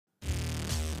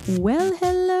Well,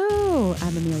 hello.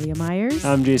 I'm Amelia Myers.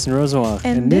 I'm Jason Rosenwald.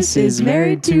 And this is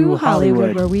Married to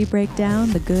Hollywood, where we break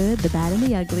down the good, the bad, and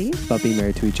the ugly. About being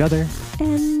married to each other.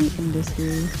 And the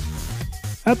industry.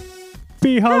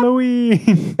 Happy Halloween!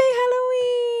 Happy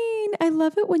Halloween! I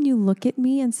love it when you look at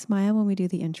me and smile when we do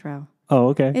the intro. Oh,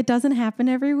 okay. It doesn't happen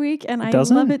every week, and I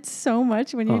doesn't? love it so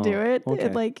much when you do it. Okay.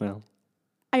 It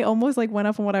I almost went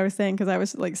up on what I was saying because I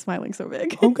was smiling so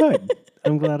big. Oh, good.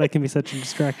 I'm glad I can be such a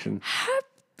distraction.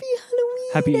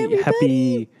 Happy Halloween, everybody.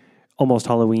 Happy almost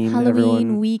Halloween,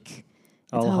 everyone. Week.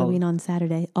 It's Halloween on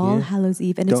Saturday, All Yeah. Hallows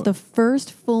Eve, and it's the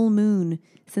first full moon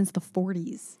since the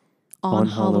 40s on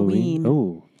Halloween.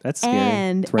 Oh, that's scary.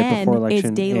 And- it's right before and it's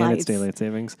election, daylight. and it's daylight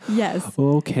savings. Yes.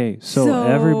 Okay, so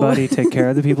everybody take care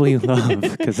of the people you love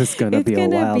because it's going to be a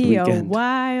wild weekend. It's going to be a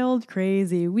wild,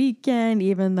 crazy weekend,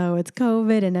 even though it's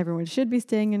COVID and everyone should be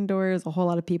staying indoors. A whole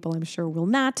lot of people, I'm sure, will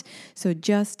not. So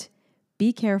just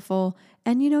be careful.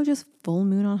 And, just full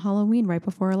moon on Halloween right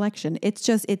before election. It's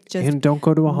just. And don't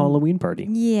go to a Halloween party.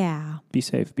 Yeah. Be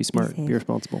safe, be smart, be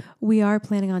responsible. We are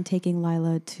planning on taking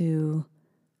Lila to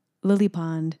Lily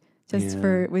Pond. Just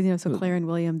so Claire and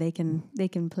William, they can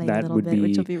play a little bit,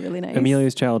 which will be really nice.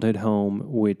 Amelia's childhood home,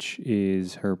 which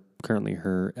is currently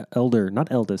her elder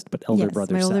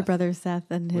brother. My older Seth. brother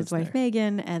Seth and his wife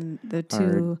Megan and the two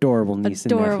Our adorable niece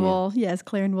and nephew. Yes,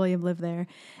 Claire and William live there.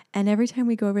 And every time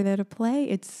we go over there to play,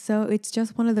 it's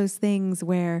just one of those things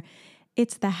where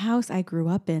it's the house I grew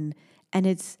up in. And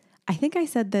I think I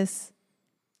said this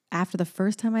after the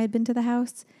first time I had been to the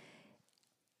house.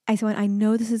 I said, I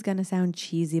know this is going to sound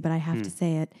cheesy, but I have to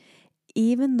say it.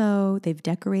 Even though they've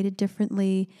decorated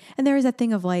differently, and there is that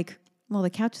thing of the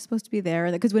couch is supposed to be there,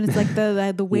 because when it's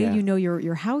the way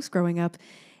your house growing up,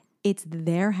 it's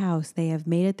their house. They have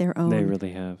made it their own. They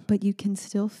really have. But you can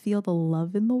still feel the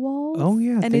love in the walls. Oh,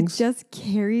 yeah. And it just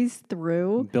carries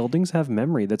through. Buildings have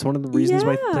memory. That's one of the reasons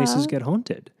why places get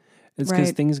haunted. It's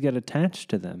because things get attached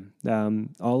to them.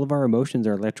 All of our emotions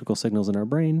are electrical signals in our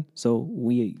brain, so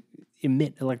we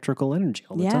emit electrical energy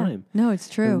all the time. No, it's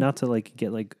true. And not to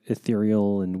get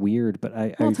ethereal and weird, but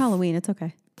it's Halloween. It's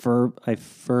okay. I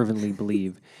fervently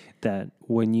believe that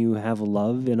when you have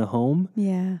love in a home,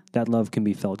 that love can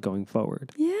be felt going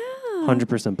forward. Yeah.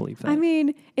 100% believe that. I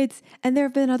mean, and there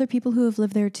have been other people who have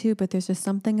lived there too, but there's just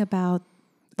something about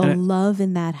the love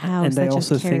in that house. And that I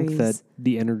also just carries. think that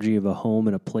the energy of a home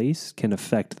and a place can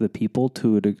affect the people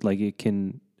it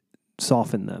can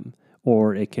soften them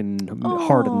or it can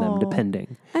harden them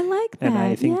depending. I like that. And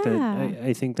I think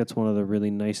I think that's one of the really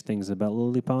nice things about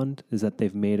Lily Pond is that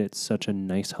they've made it such a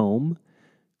nice home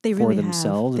for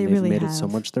themselves, and they've made it so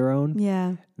much their own.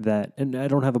 Yeah. And I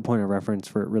don't have a point of reference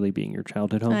for it really being your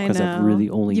childhood home because I've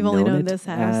really only known it this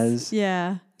house.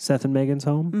 as Seth and Megan's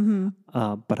home.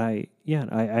 Mm-hmm. But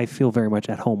I feel very much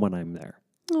at home when I'm there.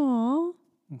 Aw.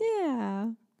 Yeah.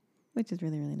 Which is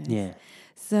really, really nice. Yeah.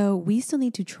 So we still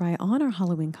need to try on our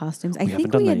Halloween costumes. I think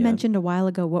haven't done we had that yet. mentioned a while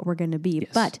ago what we're going to be, Yes.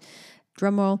 but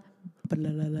drum roll,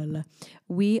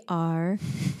 we are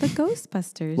the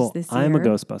Ghostbusters this year. I'm a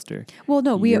Ghostbuster. Well,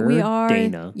 no, we You're are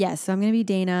Dana. Yes, so I'm going to be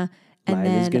Dana, and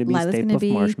Lila's then gonna be Lila's Stay going to Puft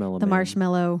be Marshmallow the Man.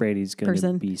 marshmallow Brady's going to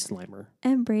person. be Slimer.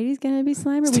 And Brady's going to be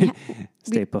Slimer.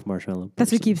 Stay Puft Marshmallow.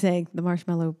 That's what we keep saying, the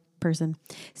marshmallow person.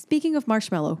 Speaking of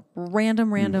marshmallow,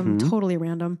 random, totally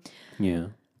random. Yeah.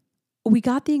 We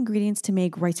got the ingredients to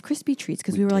make Rice Krispie treats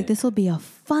because we were like, this will be a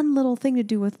fun little thing to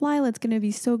do with Lila. It's going to be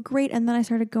so great. And then I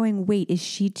started going, wait, is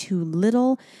she too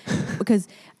little? Because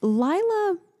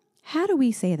Lila, how do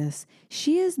we say this?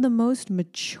 She is the most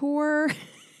mature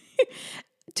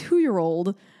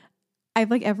 2-year-old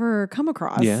I've ever come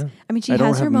across. Yeah. I mean, she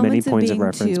has her moments of being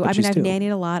two. I mean, I've two.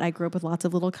 nannied a lot. I grew up with lots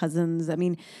of little cousins. I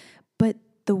mean, but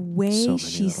the way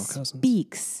she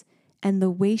speaks and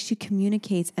the way she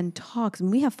communicates and talks,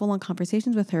 and we have full-on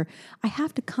conversations with her, I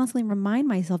have to constantly remind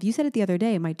myself, you said it the other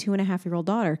day, my 2.5-year-old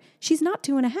daughter, she's not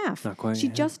 2.5. Not quite. She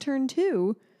just turned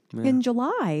 2 in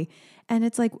July. And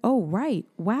it's like, oh, right.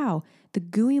 Wow. The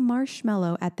gooey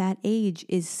marshmallow at that age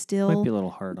is still Might be a little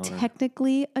hard on her.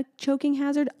 technically a choking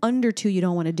hazard. Under 2, you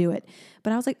don't want to do it.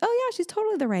 But I was like, oh yeah, she's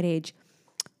totally the right age.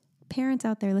 Parents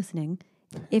out there listening,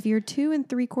 if you're 2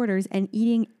 3/4 and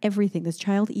eating everything, this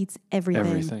child eats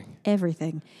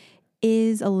everything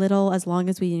is a little, as long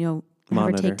as we, have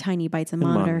her take tiny bites and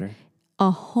monitor,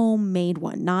 a homemade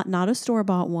one, not a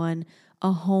store-bought one,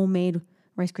 a homemade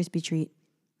Rice Krispie treat.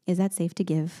 Is that safe to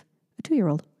give a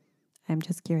 2-year-old? I'm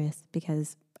just curious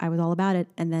because I was all about it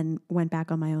and then went back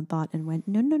on my own thought and went,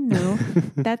 no.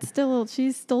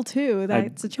 She's still 2.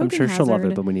 That's a choking hazard. I'm sure she'll love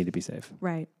it, but we need to be safe.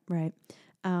 Right.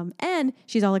 And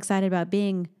she's all excited about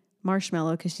being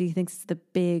Marshmallow because she thinks it's the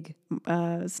big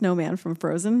snowman from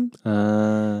Frozen.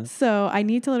 Uh, So I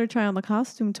need to let her try on the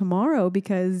costume tomorrow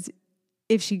because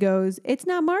if she goes, it's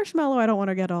not Marshmallow, I don't want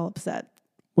to get all upset.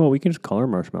 well, we can just call her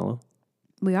Marshmallow.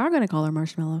 We are going to call her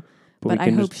Marshmallow, But but we I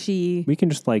can hope just- she, We can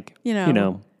just like,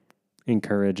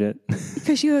 encourage it.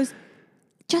 because she goes,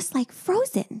 just like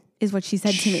Frozen is what she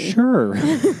said to me. Sure.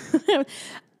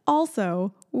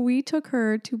 Also, we took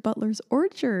her to Butler's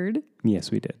Orchard.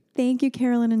 Yes, we did. Thank you,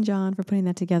 Carolyn and John, for putting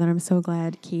that together. I'm so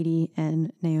glad Katie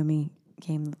and Naomi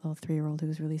came, the little 3-year-old who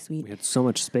was really sweet. We had so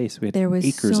much space. We had There was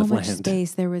acres so of much land.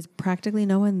 space. There was practically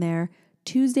no one there.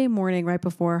 Tuesday morning, right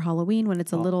before Halloween, when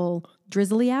it's a little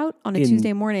drizzly out on a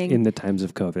Tuesday morning, In the times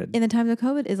of COVID. in the times of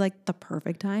COVID, is like the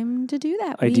perfect time to do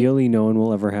that. Ideally, no one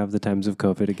will ever have the times of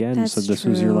COVID again. That's So this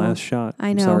was your true. last shot. I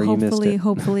I'm know. sorry you missed it.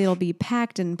 Hopefully it'll be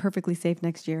packed and perfectly safe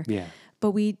next year. Yeah.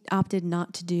 But we opted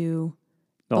not to do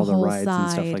All the whole rides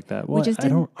and stuff side. like that. We What? just I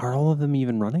didn't- don't. Are all of them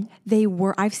even running? They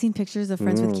were. I've seen pictures of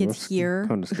friends with Oh, kids that's here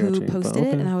kinda who sketchy, but posted it,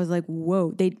 okay. and I was like,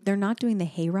 "Whoa!" They're not doing the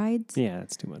hay rides. Yeah,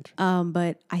 that's too much.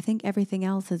 But I think everything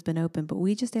else has been open. But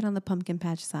we just stayed on the pumpkin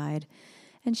patch side,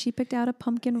 and she picked out a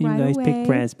pumpkin You right guys away. picked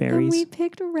raspberries? And we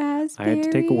picked raspberries. I had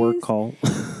to take a work call.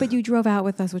 But you drove out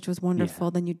with us, which was wonderful.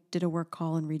 Then you did a work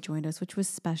call and rejoined us, which was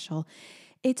special.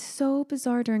 It's so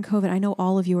bizarre during COVID. I know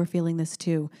all of you are feeling this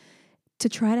too. To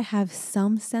try to have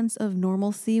some sense of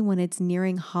normalcy when it's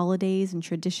nearing holidays and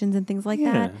traditions and things like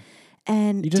that.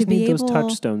 And You just to be need those able,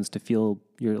 touchstones to feel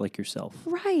you're like yourself.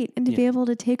 right. And to be able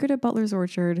to take her to Butler's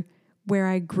Orchard where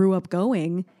I grew up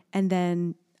going. And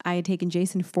then I had taken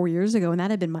Jason 4 years ago, and that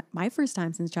had been my first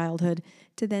time since childhood.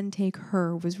 To then take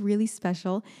her was really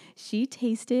special. She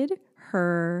tasted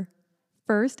her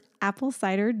first apple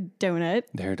cider donut.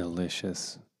 They're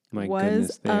delicious. My was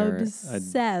goodness, they're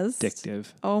obsessed.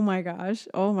 addictive. Oh my gosh.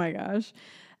 Oh my gosh.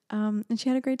 And she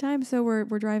had a great time. So we're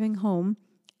driving home,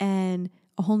 and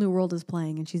A Whole New World is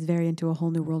playing, and she's very into A Whole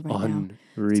New World right now. On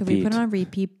repeat. So we put it on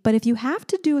repeat. But if you have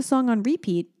to do a song on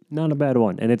repeat, Not a bad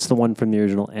one. And it's the one from the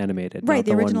original animated. right, not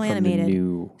the original one from animated. The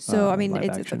new, so I mean, live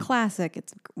it's a action. classic.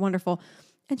 It's wonderful.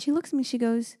 And she looks at me. She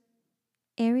goes,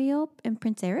 "Ariel and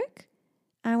Prince Eric?"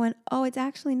 I went, "Oh, it's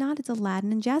actually not. It's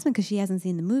Aladdin and Jasmine," because she hasn't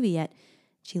seen the movie yet.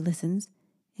 She listens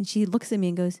and she looks at me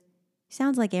and goes,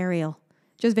 "Sounds like Ariel."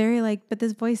 Just very like, "But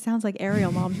this voice sounds like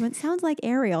Ariel, Mom." She went, "Sounds like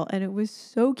Ariel." And it was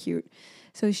so cute.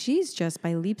 So she's just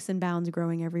by leaps and bounds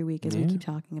growing every week, as we keep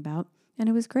talking about. And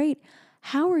it was great.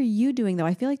 How are you doing, though?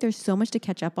 I feel like there's so much to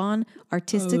catch up on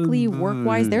artistically,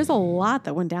 work-wise. There's a lot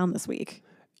that went down this week.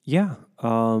 Yeah.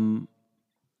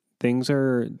 Things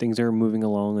are moving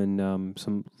along, and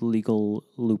some legal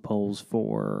loopholes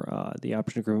for the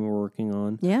option agreement we're working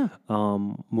on. Yeah.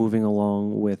 Moving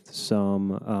along with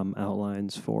some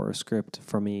outlines for a script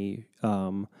from a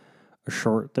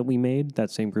short that we made,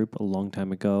 that same group, a long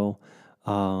time ago.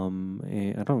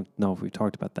 And I don't know if we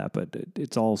talked about that, but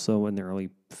it's also in the early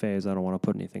phase. I don't want to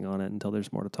put anything on it until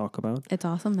there's more to talk about. It's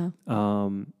awesome, though.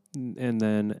 And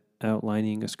then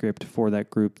outlining a script for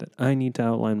that group that I need to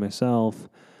outline myself.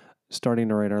 Starting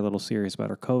to write our little series about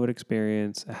our COVID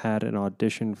experience. I had an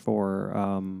audition for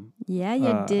Yeah, you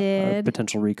a did.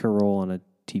 potential recur role on a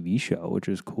TV show, which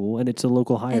is cool, and it's a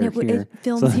local hire And here. it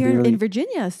films So here really- in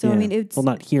Virginia. So, I yeah. mean, it's... well,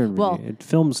 not here in Virginia. well, It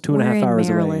films 2.5 we're in hours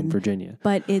away in Maryland. Virginia.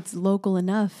 But it's local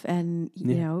enough, and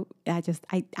you know, I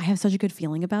have such a good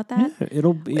feeling about that. Yeah,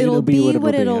 it'll be what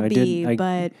it'll I be. I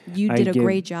But you I did a gave-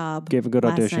 great job. gave a good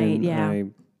last audition. night, yeah.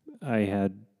 I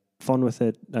had fun with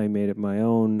it. I made it my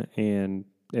own, and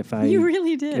if I You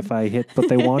really did. if I hit what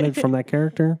they wanted from that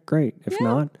character, great. If Yeah.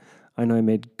 not, I know I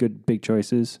made good big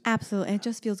choices. Absolutely, it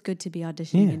just feels good to be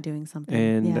auditioning Yeah. and doing something.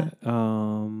 And yeah.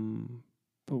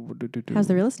 How's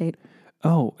the real estate?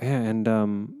 Oh, yeah,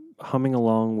 and humming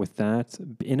along with that,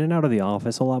 in and out of the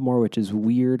office a lot more, which is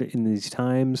weird in these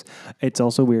times. It's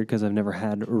also weird because I've never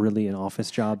had really an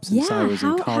office job since I was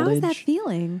in college. How's that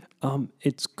feeling?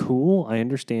 It's cool. I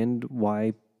understand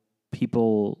why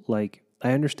people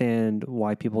I understand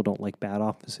why people don't like bad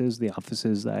offices. The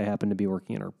offices that I happen to be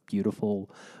working in are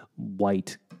beautiful,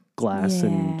 white glass Yeah.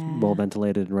 and well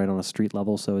ventilated and right on a street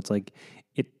level. So it's like,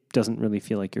 it doesn't really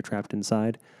feel like you're trapped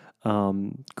inside.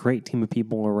 Great team of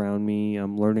people around me.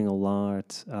 I'm learning a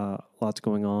lot. Lots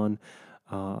going on.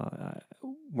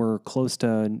 We're close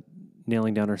to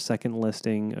nailing down our second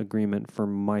listing agreement for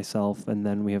myself, and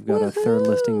then we have got a third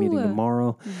listing meeting Woohoo!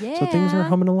 tomorrow. Yeah. So things are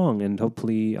humming along, and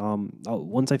hopefully,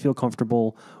 once I feel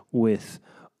comfortable with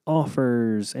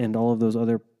offers and all of those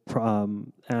other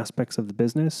aspects of the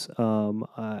business,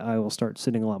 I will start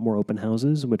sitting a lot more open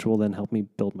houses, which will then help me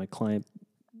build my client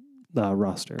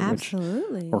roster,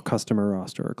 Absolutely. or customer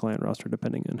roster or client roster,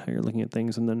 depending on how you're looking at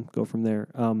things, and then go from there.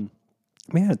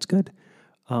 Yeah, it's good.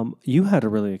 You had a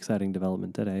really exciting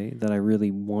development today that I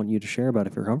really want you to share about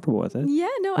if you're comfortable with it. Yeah,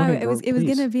 no, it was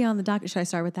going to be on the docket. Should I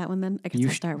start with that one then? I guess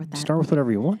I'll start with that. Start with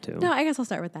whatever you want to. No, I guess I'll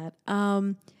start with that.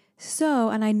 So,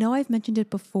 and I know I've mentioned it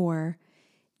before,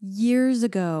 years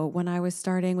ago when I was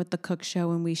starting with the Cook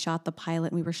Show and we shot the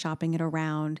pilot and we were shopping it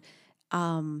around,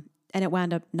 and it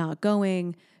wound up not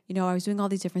going. You know, I was doing all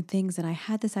these different things and I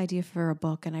had this idea for a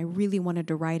book and I really wanted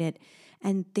to write it,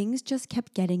 and things just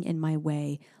kept getting in my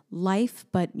way. Life,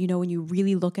 but you know, when you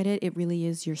really look at it, it really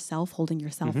is yourself holding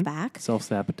yourself back.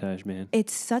 Self-sabotage, man.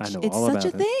 It's such a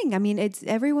thing. I mean, it's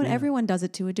everyone does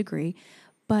it to a degree,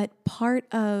 but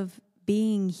part of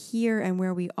being here and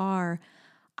where we are,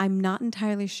 I'm not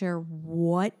entirely sure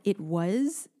what it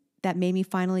was that made me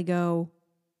finally go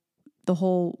the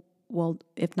whole, well,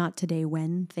 if not today,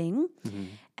 when thing.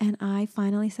 And I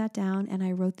finally sat down and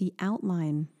I wrote the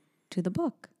outline to the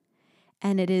book.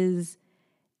 And it is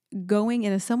going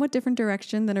in a somewhat different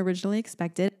direction than originally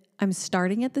expected. I'm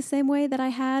starting it the same way that I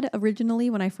had originally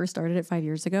when I first started it 5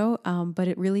 years ago, but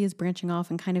it really is branching off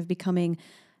and kind of becoming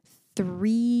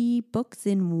 3 books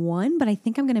in one, but I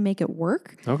think I'm going to make it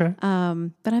work. Okay.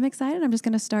 But I'm excited. I'm just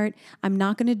going to start. I'm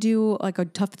not going to do like a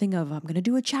tough thing of I'm going to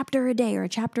do a chapter a day or a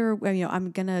chapter. You know,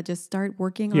 I'm going to just start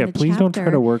working on a chapter. Yeah, please don't try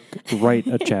to write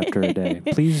a chapter a day.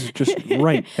 Please just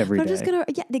write every day. I'm just going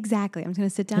to, yeah, exactly. I'm just going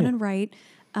to sit down and write,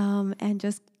 and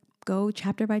just go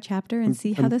chapter by chapter and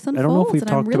see how this unfolds. I don't know if we've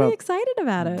talked I'm really about excited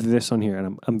about it. This on here,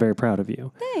 and I'm very proud of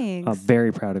you. Thanks.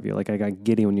 Very proud of you. Like, I got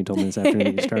giddy when you told me this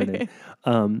afternoon you started.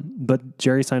 But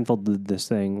Jerry Seinfeld did this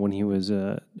thing when he was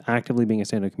actively being a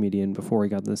stand-up comedian before he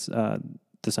got this the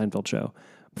Seinfeld show.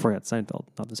 Before he got Seinfeld,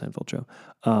 not the Seinfeld show.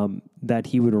 That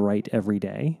he would write every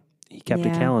day. He kept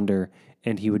a calendar,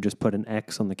 and he would just put an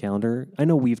X on the calendar. I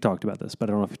know we've talked about this, but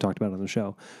I don't know if you've talked about it on the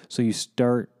show. So you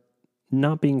start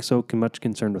not being so much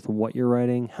concerned with what you're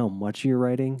writing, how much you're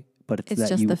writing, but it's that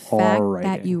just you the are fact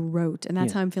writing. that you wrote. And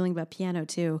that's how I'm feeling about piano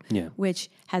too, which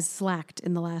has slacked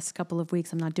in the last couple of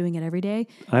weeks. I'm not doing it every day.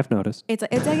 I've noticed. It's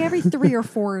like every 3 or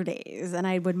 4 days, and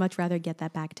I would much rather get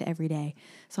that back to every day.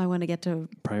 So I want to get to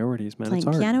priorities, man. Playing it's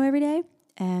hard. piano every day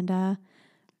and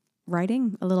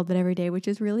writing a little bit every day, which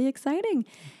is really exciting.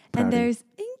 Thank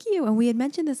you. And we had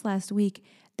mentioned this last week,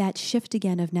 that shift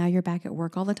again of now you're back at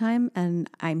work all the time and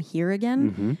I'm here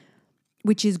again,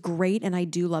 which is great. And I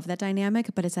do love that dynamic,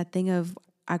 but it's that thing of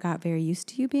I got very used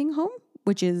to you being home,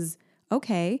 which is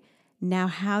okay. Now,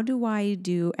 how do I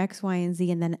do X, Y, and Z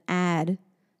and then add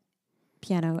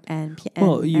piano and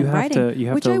writing? You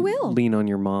have to lean on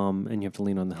your mom and you have to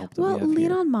lean on the help that we have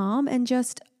lean on mom and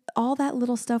just all that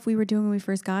little stuff we were doing when we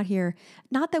first got here.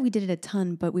 Not that we did it a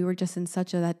ton, but we were just in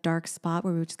such that dark spot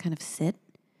where we would just kind of sit.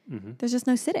 There's just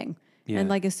no sitting. Yeah. And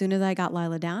like as soon as I got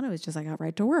Lila down, it was just I got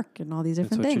right to work and all these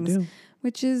different things,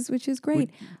 which is great.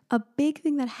 A big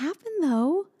thing that happened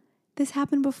though, it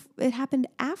happened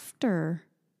after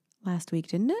last week,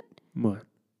 didn't it? What?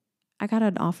 I got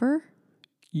an offer.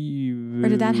 Or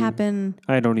did that happen?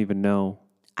 I don't even know.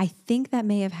 I think that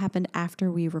may have happened after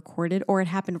we recorded, or it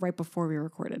happened right before we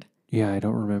recorded. Yeah, I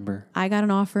don't remember. I got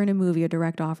an offer in a movie, a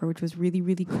direct offer, which was really,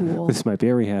 really cool. This might be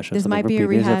a rehash. This might be a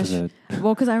rehash.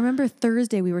 Well, because I remember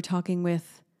Thursday we were talking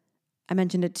I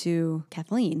mentioned it to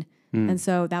Kathleen. And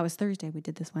so that was Thursday. We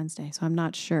did this Wednesday. So I'm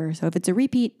not sure. So if it's a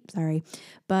repeat, sorry.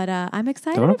 But I'm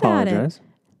excited about it.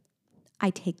 I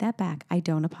take that back. I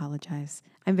don't apologize.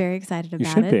 I'm very excited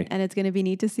about it. And it's going to be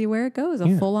neat to see where it goes.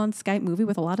 A full-on Skype movie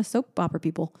with a lot of soap opera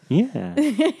people. Yeah.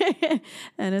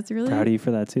 And it's really... Proud of you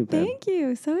for that too, babe. Thank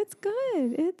you. So it's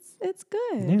good. It's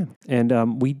good. Yeah.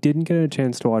 And we didn't get a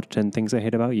chance to watch 10 Things I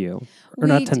Hate About You. Or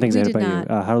not 10 Things I Hate About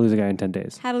You. How to Lose a Guy in 10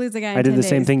 Days. How to Lose a Guy in 10 Days. I did the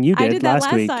same thing you did, I did that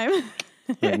last week. time.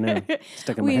 Right now.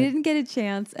 We didn't get a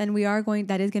chance, and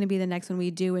that is going to be the next one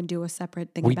we do and do a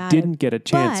separate thing about it. We didn't get a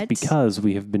chance because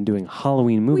we have been doing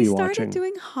Halloween movie watching. We started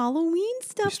doing Halloween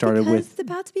stuff it's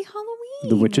about to be Halloween.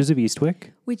 The Witches of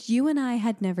Eastwick. Which you and I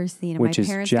had never seen, and which my is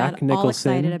parents Jack got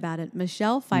Nicholson, all excited about it.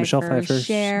 Michelle Pfeiffer,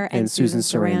 Cher, and Susan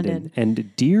Sarandon.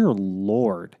 And dear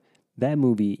Lord, that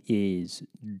movie is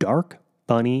dark,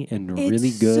 funny, and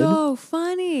really good. So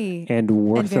funny. And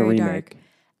worth a remake. Dark.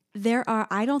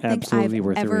 I don't think Absolutely I've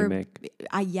worth ever. A remake.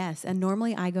 Yes, and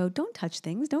normally I go, don't touch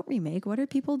things, don't remake. What are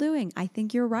people doing? I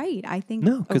think you're right. I think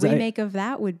a remake of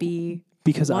that would be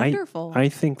wonderful. I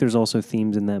think there's also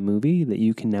themes in that movie that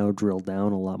you can now drill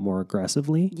down a lot more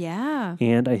aggressively. Yeah.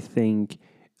 And I think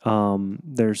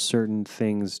there's certain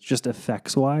things, just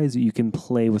effects wise, you can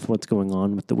play with what's going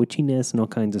on with the witchiness and all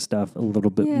kinds of stuff a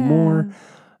little bit more.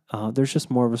 There's just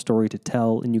more of a story to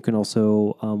tell, and you can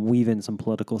also weave in some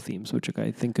political themes, which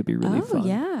I think could be really fun.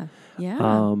 Yeah.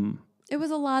 It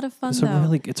was a lot of fun,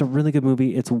 it's a really good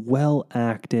movie. It's well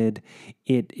acted.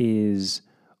 It is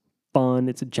fun.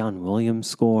 It's a John Williams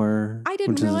score. I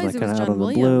didn't realize it was John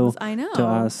Williams. I know. To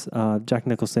us, Jack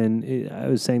Nicholson. I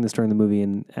was saying this during the movie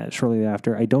and shortly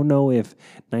after. I don't know if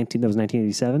that was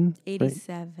 1987.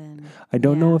 87. Right? I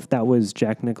don't know if that was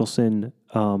Jack Nicholson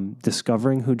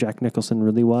discovering who Jack Nicholson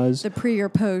really was. The pre or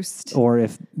post. Or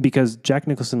because Jack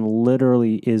Nicholson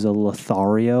literally is a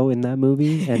Lothario in that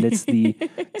movie, and it's the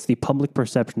public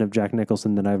perception of Jack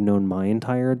Nicholson that I've known my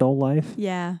entire adult life.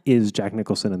 Yeah. Is Jack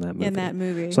Nicholson in that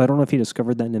movie. So I don't know if he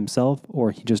discovered that in himself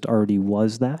or he just already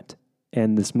was that,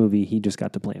 and this movie he just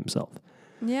got to play himself.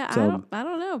 Yeah, so, I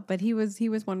don't know, but he was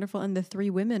wonderful, and the three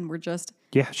women were just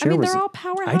they're all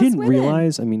powerhouse. I didn't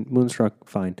realize. I mean, Moonstruck,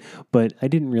 fine, but I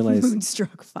didn't realize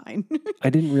Moonstruck, fine.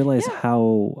 I didn't realize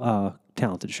how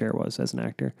talented Cher was as an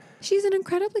actor. She's an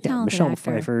incredibly talented Michelle actor.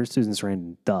 Pfeiffer, Susan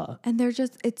Sarandon, duh. And they're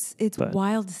just it's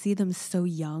wild to see them so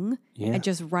young, and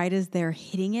just right as they're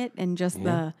hitting it, and just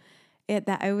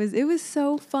it was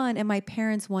so fun, and my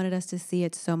parents wanted us to see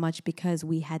it so much because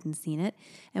we hadn't seen it,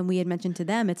 and we had mentioned to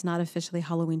them it's not officially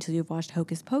Halloween till you've watched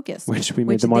Hocus Pocus, which we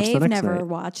made them watch the next they've never night.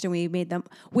 watched, and we made them.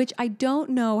 Which I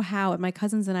don't know how. And my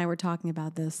cousins and I were talking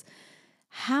about this.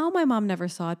 How my mom never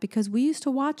saw it because we used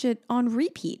to watch it on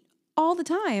repeat all the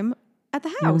time at the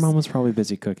house. Your mom was probably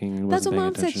busy cooking. And That's what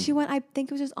Mom attention. said. She went. I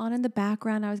think it was just on in the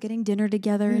background. I was getting dinner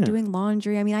together and doing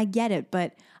laundry. I mean, I get it,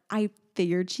 but I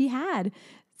figured she had.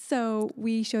 So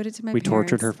we showed it to my parents. We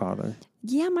tortured her father.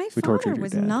 Yeah, my father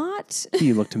was not.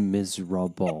 He looked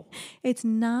miserable. It's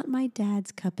not my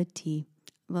dad's cup of tea.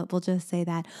 We'll just say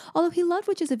that. Although he loved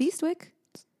Witches of Eastwick.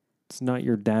 It's not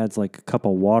your dad's like cup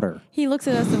of water. He looks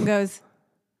at us and goes,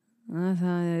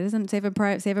 it isn't Saving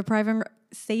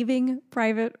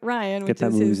Private Ryan, which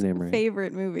is his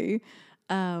favorite movie.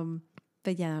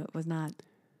 But yeah, it was not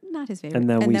his favorite. And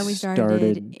then we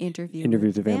started Interview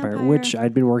with the Vampire, which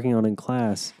I'd been working on in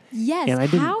class. Yes. And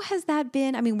how has that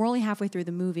been? I mean, we're only halfway through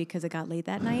the movie because it got late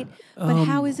that night. But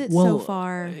how is it so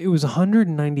far? It was a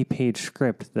 190-page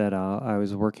script that I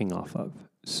was working off of.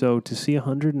 So to see a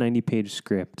 190-page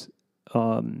script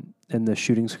and the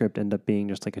shooting script end up being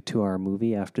just like a 2-hour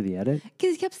movie after the edit.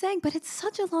 Because he kept saying, but it's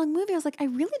such a long movie. I was like, I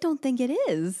really don't think it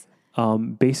is.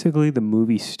 Basically, the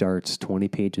movie starts 20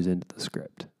 pages into the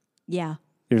script. Yeah.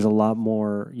 There's a lot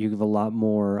more. You have a lot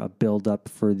more build up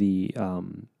for the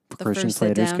Christian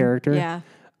Slater's character. Yeah.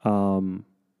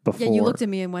 Before, you looked at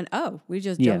me and went, "Oh, we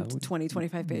just jumped 20,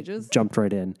 25 pages." Jumped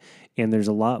right in, and there's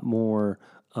a lot more.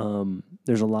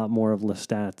 There's a lot more of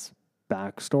Lestat's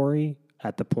backstory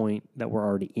at the point that we're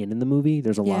already in the movie.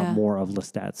 There's a lot more of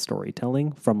Lestat's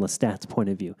storytelling from Lestat's point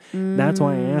of view. That's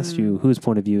why I asked you whose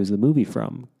point of view is the movie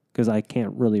from. Because I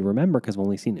can't really remember because I've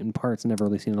only seen it in parts, never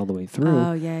really seen it all the way through.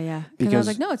 Oh, yeah. Because I was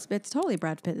like, no, it's totally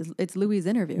Brad Pitt. It's Louis'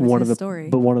 interview. It's his story.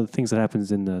 But one of the things that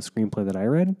happens in the screenplay that I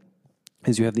read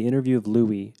is you have the interview of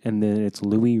Louis, and then it's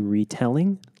Louis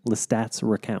retelling Lestat's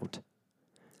recount.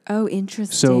 Oh,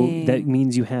 interesting. So that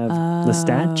means you have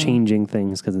Lestat changing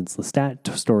things because it's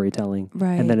Lestat storytelling.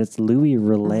 Right. And then it's Louis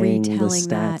relaying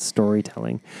Lestat's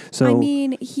storytelling. So I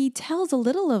mean, he tells a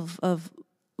little of of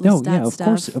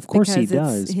course he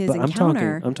does. But I'm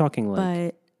talking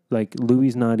like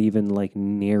Louis not even like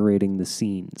narrating the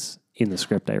scenes in the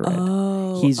script I read.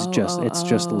 It's just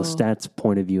Lestat's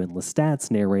point of view, and Lestat's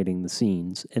narrating the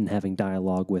scenes and having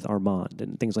dialogue with Armand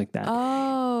and things like that.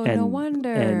 No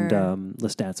wonder. And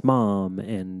Lestat's mom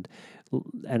and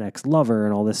an ex-lover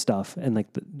and all this stuff. And like,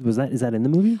 is that in the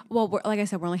movie? Well, like I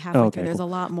said, we're only halfway through. There's a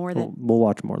lot more that we'll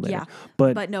watch more later. Yeah,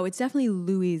 but no, it's definitely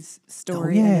Louis'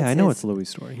 story. Oh, yeah, I know it's Louis'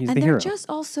 story. He's the hero. And they're just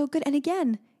all so good. And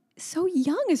again, so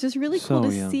young. It's just really cool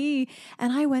to see.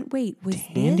 And I went, wait, was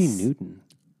Tandy Newton?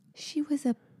 She was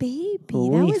a baby. That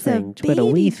was a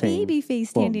baby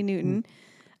face Tandy Newton.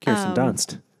 Kirsten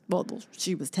Dunst. Well,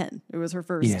 she was 10. It was her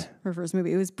first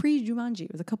movie. It was pre-Jumanji.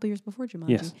 It was a couple years before Jumanji.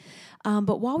 Yes.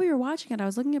 But while we were watching it, I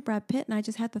was looking at Brad Pitt, and I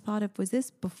just had the thought of, was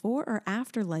this before or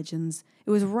after Legends?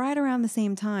 It was right around the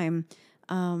same time.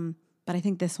 But I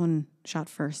think this one shot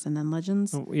first and then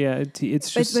Legends. Oh, yeah,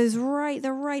 it's just... It was right,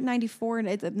 they're right 94, and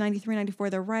it's 93, 94.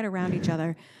 They're right around each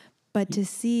other. But to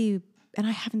see, and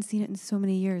I haven't seen it in so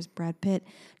many years, Brad Pitt.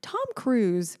 Tom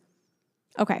Cruise...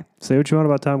 Okay. Say what you want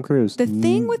about Tom Cruise. The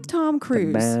thing with Tom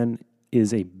Cruise... The man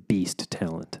is a beast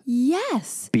talent.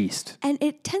 Yes. Beast. And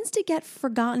it tends to get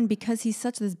forgotten because he's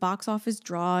such this box office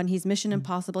draw and he's Mission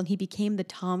Impossible and he became the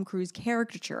Tom Cruise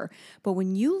caricature. But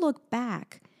when you look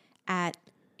back at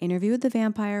Interview with the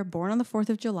Vampire, Born on the 4th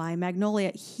of July,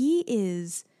 Magnolia, he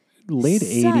is late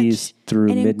 80s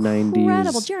through mid 90s.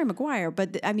 Incredible Jerry Maguire,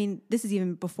 but I mean, this is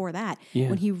even before that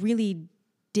when he really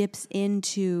dips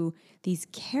into these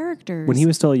characters. When he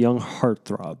was still a young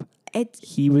heartthrob.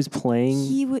 He was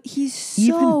playing. He's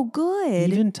so good.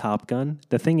 Even Top Gun.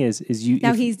 The thing is you.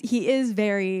 Now he is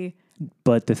very.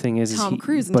 But the thing is, Tom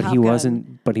Cruise. But he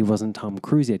wasn't. But he wasn't Tom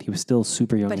Cruise yet. He was still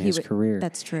super young in his career.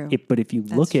 That's true. But if you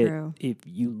look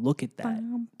at that,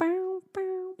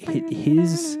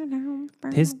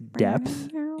 his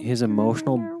depth, his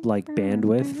emotional like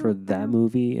bandwidth for that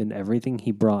movie and everything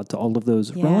he brought to all of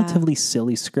those relatively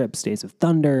silly scripts, Days of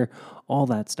Thunder, all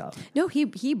that stuff. No,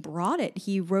 he brought it.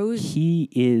 He rose. He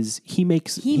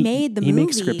made the movie. He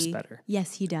makes scripts better.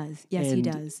 Yes, he does. He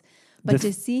does. But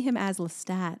to see him as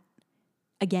Lestat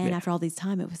again after all these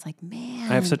time, it was like,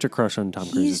 man, I have such a crush on Tom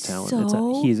Cruise's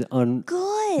talent. He's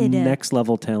good, next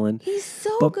level talent. He's so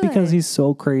good, but good. because he's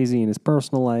so crazy in his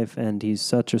personal life and he's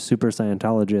such a super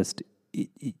Scientologist,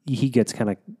 he gets kind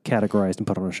of categorized and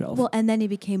put on a shelf. Well, and then he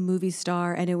became movie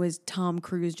star, and it was Tom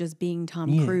Cruise just being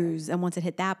Tom Cruise. And once it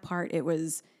hit that part, it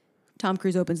was Tom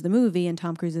Cruise opens the movie, and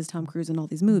Tom Cruise is Tom Cruise in all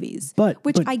these movies.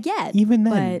 Which I get. Even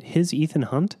then, his Ethan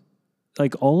Hunt.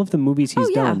 Like all of the movies he's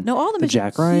done. No, all the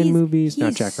Jack Ryan movies,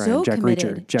 not Jack Ryan, Jack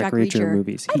committed. Reacher. Jack Reacher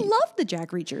movies. I loved the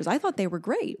Jack Reachers. I thought they were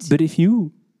great. But if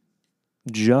you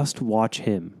just watch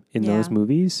him in those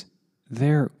movies,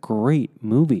 they're great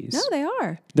movies. No, they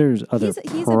are. There's other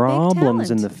problems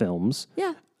in the films.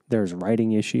 Yeah. There's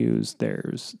writing issues.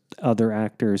 There's other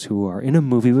actors who are in a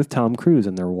movie with Tom Cruise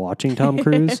and they're watching Tom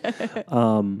Cruise.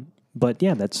 But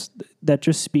yeah, that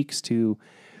just speaks to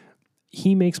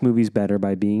he makes movies better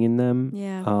by being in them.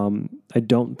 Yeah. I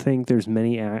don't think there's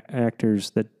many actors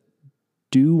that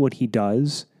do what he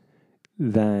does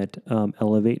that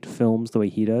elevate films the way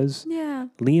he does. Yeah.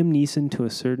 Liam Neeson to a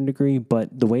certain degree, but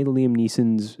the way Liam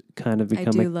Neeson's kind of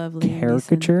become a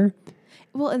caricature.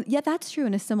 Well, yeah, that's true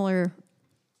in a similar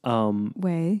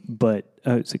way. But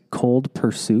it's a Cold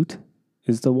Pursuit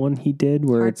is the one he did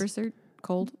where Hard Pursuit.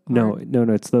 Cold? No.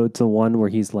 It's the one where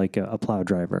he's like a plow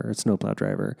driver, a snow plow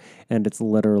driver, and it's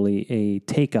literally a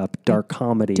take-up dark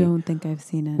comedy. Don't think I've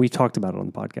seen it. We talked about it on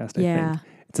the podcast. I think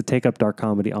it's a take-up dark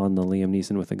comedy on the Liam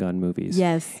Neeson with a gun movies.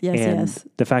 Yes.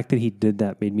 The fact that he did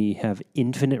that made me have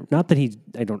not that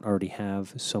I don't already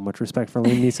have so much respect for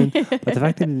Liam Neeson, but the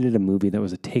fact that he did a movie that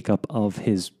was a take-up of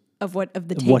his.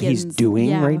 What he's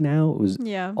doing right now, it was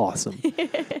awesome.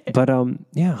 But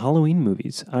Halloween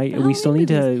movies. We still need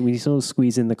to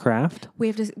squeeze in The Craft. We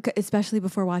have to, especially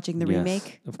before watching the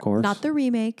remake. Of course, not the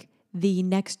remake, the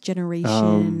Next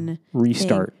Generation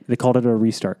restart. They called it a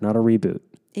restart, not a reboot.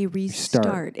 A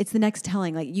restart. It's the next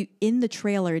telling. Like in the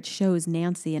trailer, it shows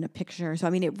Nancy in a picture. So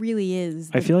I mean, it really is.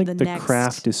 I feel like The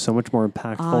Craft is so much more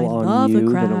impactful on you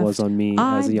than it was on me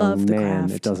as a young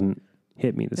man. It doesn't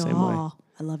hit me the same way.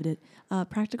 I loved it.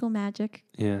 Practical Magic.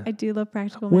 Yeah. I do love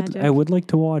Practical Magic. I would like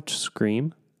to watch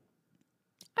Scream.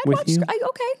 Okay.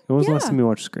 When was the last time you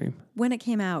watched Scream? When it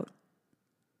came out.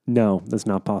 No, that's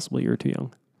not possible. You were too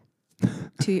young.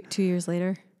 2 years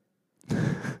later.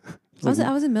 I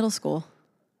was in middle school.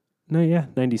 No, yeah,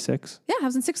 96. Yeah, I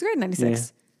was in 6th grade in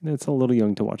 96. Yeah, it's a little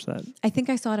young to watch that. I think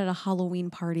I saw it at a Halloween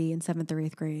party in 7th or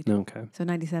 8th grade. Okay. So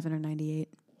 97 or 98.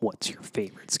 What's your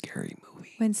favorite scary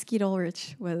movie? When Skeet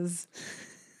Ulrich was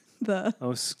the...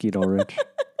 Oh, Skeet Ulrich.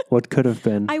 What could have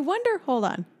been? I wonder, hold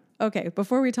on. Okay,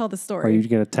 before we tell the story. Are you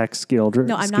going to text Skeet Ulrich?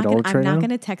 No, I'm not going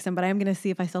to text him, but I'm going to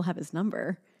see if I still have his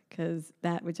number. Because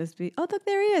that would just be, oh, look,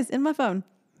 there he is in my phone.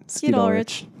 Skeet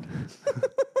Ulrich. You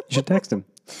should text him.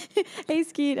 Hey,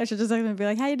 Skeet. I should just text him and be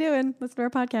like, how you doing? Listen to our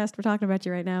podcast. We're talking about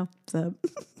you right now. Sup?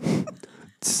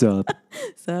 Sup?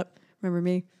 Sup? Remember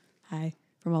me? Hi.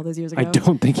 From all those years ago. I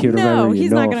don't think he'd remember you. No,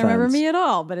 he's not going to remember offense. me at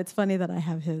all. But it's funny that I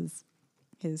have his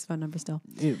phone number still.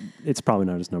 It's probably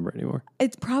not his number anymore.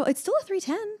 It's still a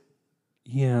 310.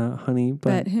 Yeah, honey.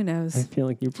 But who knows? I feel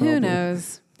like you probably...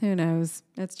 Who knows?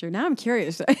 That's true. Now I'm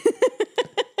curious.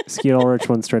 Skeet Ulrich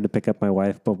once tried to pick up my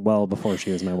wife, but well before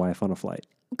she was my wife on a flight.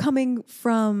 Coming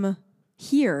from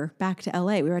here back to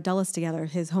LA, we were at Dulles together.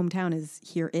 His hometown is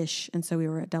here-ish. And so we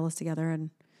were at Dulles together and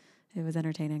it was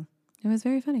entertaining. It was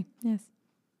very funny. Yes.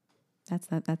 That's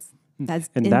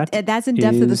in depth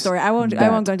of the story. I won't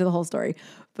go into the whole story,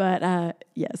 but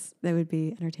yes, that would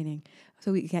be entertaining.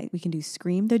 So we can do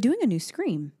Scream. They're doing a new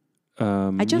Scream.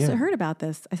 I just heard about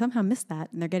this. I somehow missed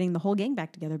that, and they're getting the whole gang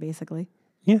back together, basically.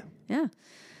 Yeah.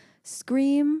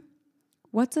 Scream.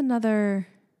 What's another?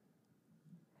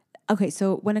 Okay,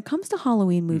 so when it comes to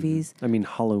Halloween movies, I mean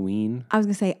Halloween. I was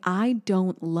gonna say I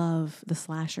don't love the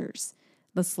slashers.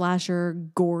 The slasher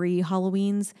gory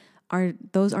Halloweens are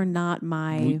not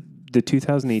my. The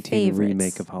 2018 favorites.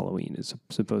 remake of Halloween is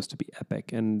supposed to be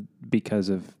epic, and because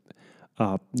of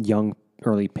young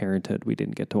early parenthood, we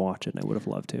didn't get to watch it. And I would have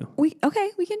loved to. We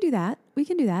can do that. We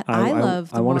can do that.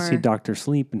 I want to see Dr.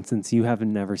 Sleep, and since you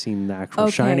haven't never seen the actual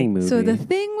Shining movie, so the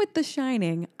thing with The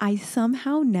Shining, I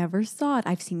somehow never saw it.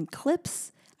 I've seen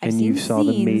clips. I've seen you saw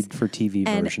the scenes, made-for-TV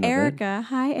version and of it.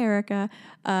 Erica,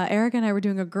 Erica and I were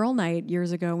doing a girl night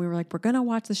years ago, and we were like, we're going to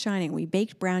watch The Shining. We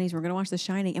baked brownies. We're going to watch The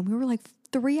Shining. And we were like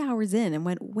 3 hours in and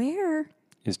went, where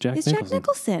is Jack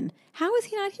Nicholson? How is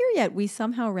he not here yet? We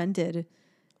somehow rented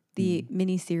the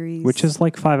miniseries. Which is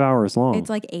like 5 hours long. It's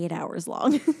like 8 hours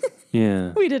long.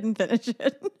 Yeah. We didn't finish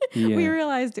it. Yeah. We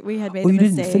realized we had made a you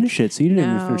mistake. didn't finish it, so you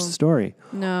didn't even finish the story.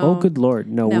 No. Oh, good Lord.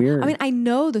 No, we're... I mean, I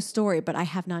know the story, but I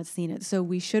have not seen it. So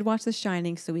we should watch The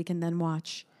Shining so we can then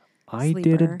watch I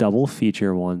Sleeper. did a double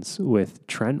feature once with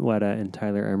Trent Wetta and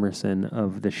Tyler Emerson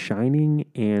of The Shining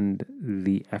and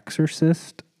The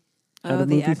Exorcist at a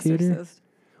movie theater.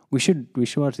 We should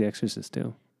watch The Exorcist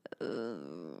too.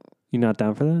 You not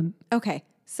down for that? Okay,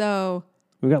 so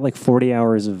we got like 40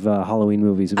 hours of Halloween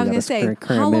movies. I was gonna say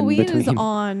Halloween is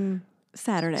on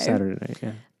Saturday. Saturday night,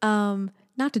 yeah.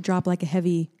 Not to drop like a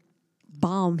heavy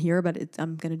bomb here, but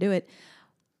I'm gonna do it.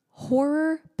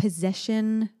 Horror,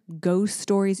 possession, ghost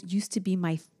stories used to be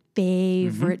my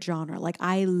favorite genre. Like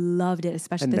I loved it,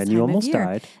 especially and this then time you of almost year.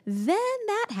 died. Then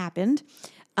that happened,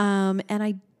 and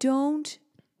I don't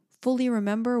fully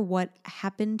remember what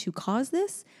happened to cause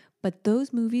this, but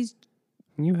those movies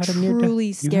you had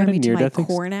truly scared me to my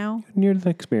core now. Near-death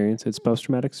experience. It's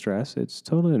post-traumatic stress. It's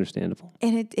totally understandable.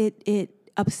 And it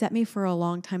upset me for a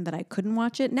long time that I couldn't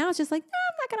watch it. Now it's just like,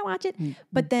 I'm not going to watch it.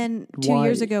 But then 2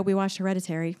 years ago, we watched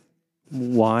Hereditary.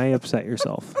 Why upset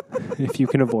yourself? If you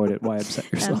can avoid it, why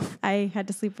upset yourself? I had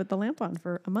to sleep with the lamp on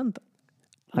for a month.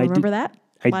 Remember that?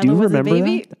 I do remember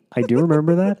that. I do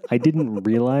remember that. I didn't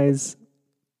realize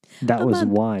that was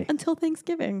why. Until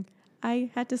Thanksgiving.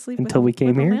 I had to sleep until we came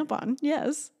with here? the lamp on.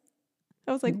 Yes.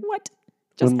 I was like, what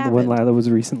just happened? When Lila was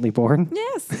recently born?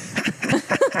 Yes.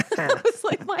 I was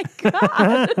like, my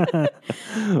God.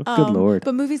 Good Lord.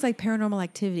 But movies like Paranormal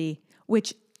Activity,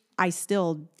 which I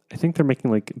think they're making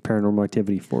like Paranormal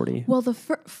Activity 40. Well, the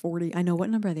 40, I know.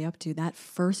 What number are they up to? That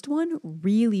first one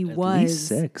really was... At least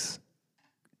 6.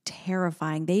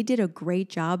 Terrifying. They did a great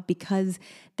job because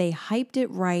they hyped it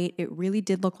right. It really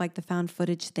did look like the found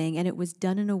footage thing, and it was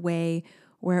done in a way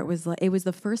where it was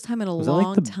the first time in a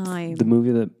long time. The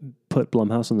movie that put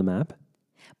Blumhouse on the map?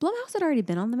 Blumhouse had already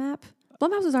been on the map.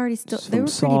 Blumhouse was already they were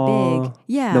Saw, pretty big.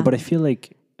 Yeah. No, but I feel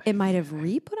like it might have put them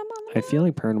on the map. I feel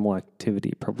like Paranormal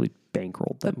Activity probably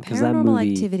bankrolled them because that Paranormal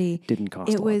movie Activity didn't cost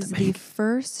a lot to make. It was the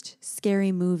first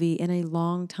scary movie in a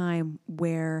long time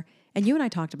where, and you and I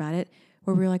talked about it,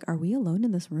 where we were like, are we alone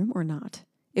in this room or not?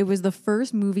 It was the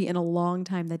first movie in a long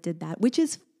time that did that, which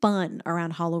is fun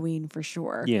around Halloween for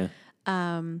sure. Yeah.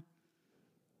 But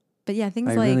yeah, things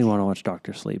I like... I really want to watch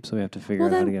Dr. Sleep, so we have to figure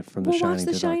out how to get from The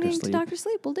Shining to Dr.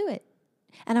 Sleep. We'll do it.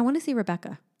 And I want to see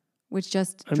Rebecca, which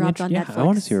just dropped on Netflix. I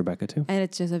want to see Rebecca too. And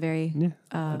it's just a very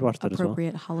I'd watch that appropriate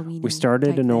as well. Halloween. We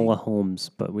started Enola Holmes,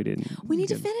 but we didn't. We need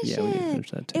to finish it. Yeah, we need to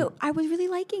finish that too. I was really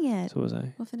liking it. So was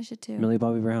I. We'll finish it too. Millie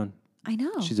Bobby Brown. I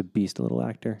know. She's a beast, a little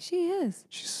actor. She is.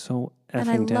 She's so effing talented. And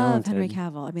I love talented. Henry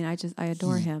Cavill. I mean, I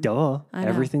adore him. Duh.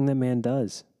 Everything that man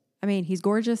does. I mean, he's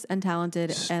gorgeous and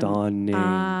talented. Stunning.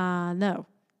 No.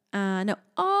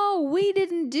 Oh, we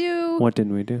didn't do... What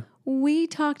didn't we do? We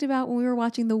talked about when we were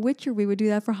watching The Witcher, we would do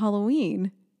that for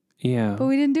Halloween. Yeah. But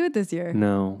we didn't do it this year.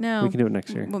 No. We can do it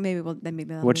next year. Well, maybe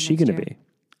What's she going to be?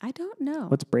 I don't know.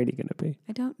 What's Brady going to be?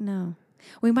 I don't know.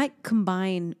 We might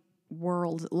combine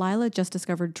worlds. Lila just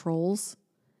discovered Trolls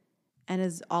and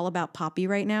is all about Poppy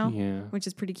right now. Yeah. Which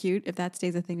is pretty cute. If that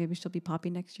stays a thing, maybe she'll be Poppy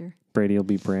next year. Brady will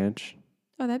be Branch.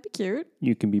 Oh, that'd be cute.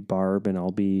 You can be Barb and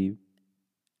I'll be...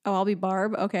 Oh, I'll be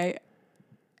Barb? Okay.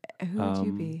 Who would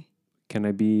you be? Can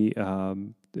I be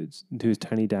who's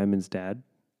Tiny Diamond's dad?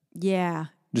 Yeah.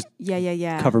 Just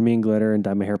yeah. Cover me in glitter and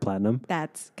dye my hair platinum.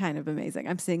 That's kind of amazing.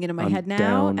 I'm seeing it in my head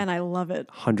now, and I love it.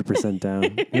 100% down.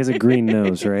 He has a green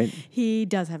nose, right? He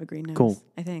does have a green nose. Cool.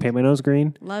 I think. Paint my nose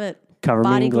green. Love it. Cover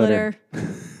Body me in glitter.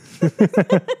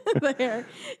 The hair.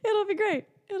 It'll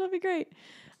be great.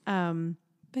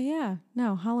 But yeah,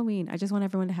 no, Halloween. I just want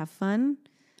everyone to have fun.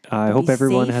 I hope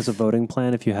everyone has a voting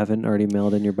plan if you haven't already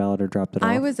mailed in your ballot or dropped it off.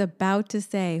 I was about to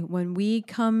say, when we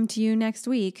come to you next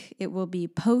week, it will be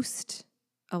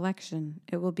post-election.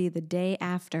 It will be the day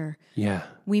after. Yeah.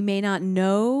 We may not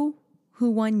know who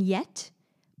won yet,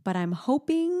 but I'm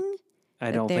hoping...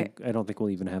 I don't think we'll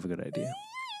even have a good idea.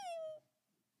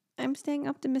 I'm staying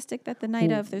optimistic that the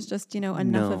night of there's just,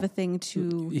 enough of a thing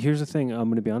to. Here's the thing. I'm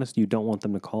going to be honest. You don't want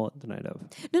them to call it the night of.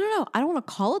 No. I don't want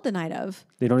to call it the night of.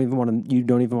 They don't even want to. You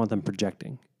don't even want them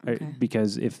projecting, right? Okay.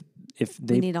 Because if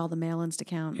they we need all the mail-ins to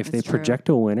count. If they project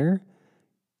a winner,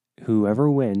 whoever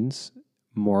wins,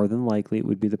 more than likely it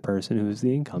would be the person who is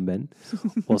the incumbent.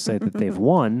 will say that they've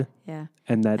won. Yeah.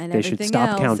 And that they should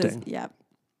stop counting. Yeah.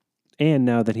 And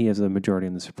now that he has a majority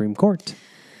in the Supreme Court,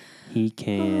 he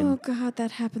can. Oh, God,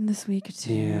 that happened this week,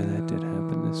 too. Yeah, that did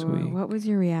happen this week. What was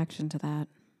your reaction to that?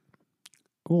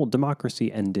 Well,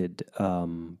 democracy ended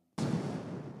in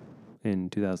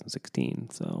 2016,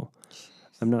 so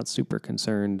I'm not super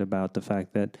concerned about the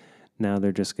fact that now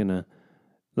they're just going to,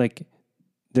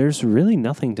 there's really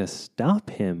nothing to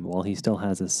stop him while he still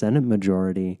has a Senate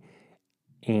majority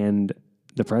and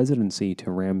the presidency to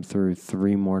ram through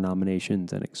 3 more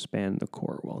nominations and expand the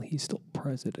court while he's still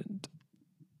president.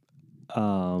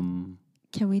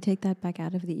 Can we take that back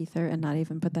out of the ether and not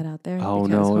even put that out there? Oh,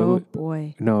 because, no.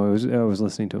 Boy. No, I was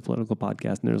listening to a political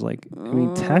podcast and there's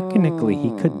technically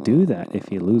he could do that if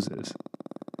he loses.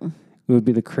 It would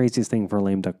be the craziest thing for a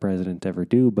lame duck president to ever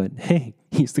do, but hey,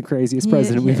 he's the craziest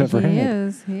president we've ever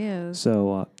had. He is.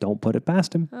 So don't put it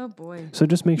past him. Oh, boy. So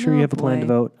just make sure you have a plan to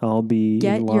vote. I'll be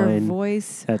in line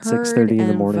at 6:30 in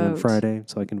the morning on Friday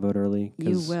so I can vote early.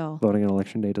 You will. Voting on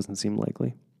election day doesn't seem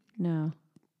likely. No.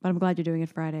 But I'm glad you're doing it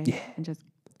Friday. Yeah. And just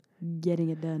getting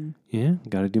it done. Yeah,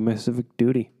 got to do my civic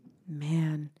duty.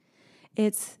 Man,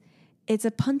 it's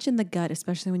a punch in the gut,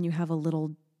 especially when you have a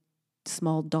little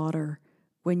small daughter,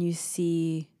 when you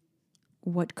see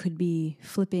what could be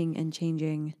flipping and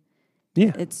changing.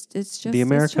 Yeah. It's just the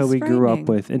America we grew up frightening.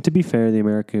 with. And to be fair, the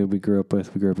America we grew up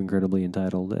with, we grew up incredibly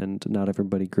entitled, and not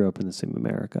everybody grew up in the same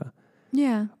America.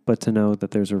 Yeah. But to know that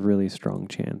there's a really strong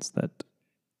chance that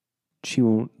she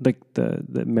won't, the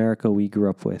America we grew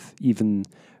up with, even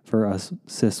for us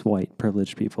cis white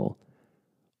privileged people,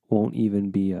 won't even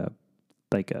be a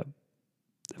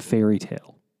fairy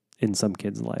tale in some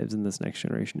kids' lives, and this next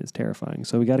generation is terrifying.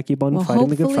 So we got to keep on fighting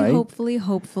the good fight.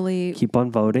 Hopefully. Keep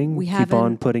on voting. Keep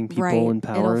on putting people in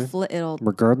power, it'll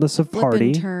regardless of flip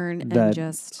party, and turn and that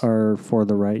just are for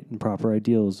the right and proper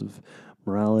ideals of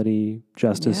morality,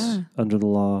 justice, under the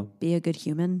law. Be a good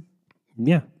human.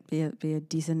 Yeah. Be a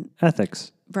decent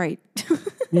ethics. Right.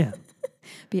 Yeah.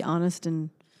 Be honest and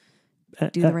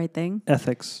do the right thing.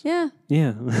 Ethics. Yeah.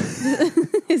 Yeah.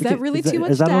 Is that really too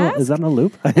much to ask? Is that in a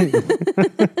loop?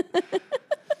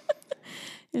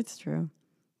 It's true.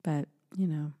 But,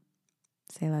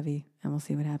 say la vie and we'll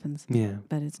see what happens. Yeah.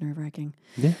 But it's nerve-wracking.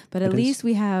 Yeah. But at least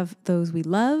we have those we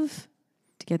love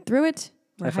to get through it.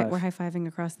 We're High-five. we're high-fiving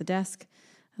across the desk.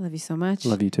 I love you so much.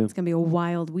 Love you too. It's going to be a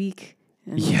wild week.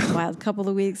 And a wild couple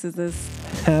of weeks is this.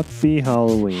 Happy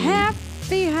Halloween.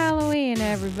 Happy Halloween,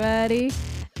 everybody.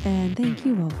 And thank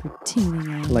you all for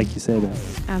tuning in. Like you said.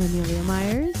 I'm Amelia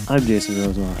Myers. I'm Jason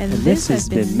Rosenwald. And this has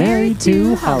been Married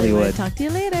to Hollywood. Talk to you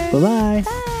later. Bye-bye.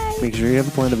 Bye. Make sure you have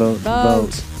a plan to vote.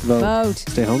 Vote.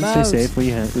 Stay home. Vote. Stay safe when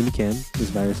you can. This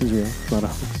virus is real. It's not a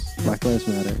hoax. Yep. Black Lives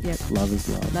Matter. Yep. Love is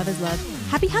love. Love is love.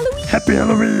 Happy Halloween. Happy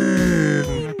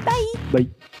Halloween. Bye. Bye.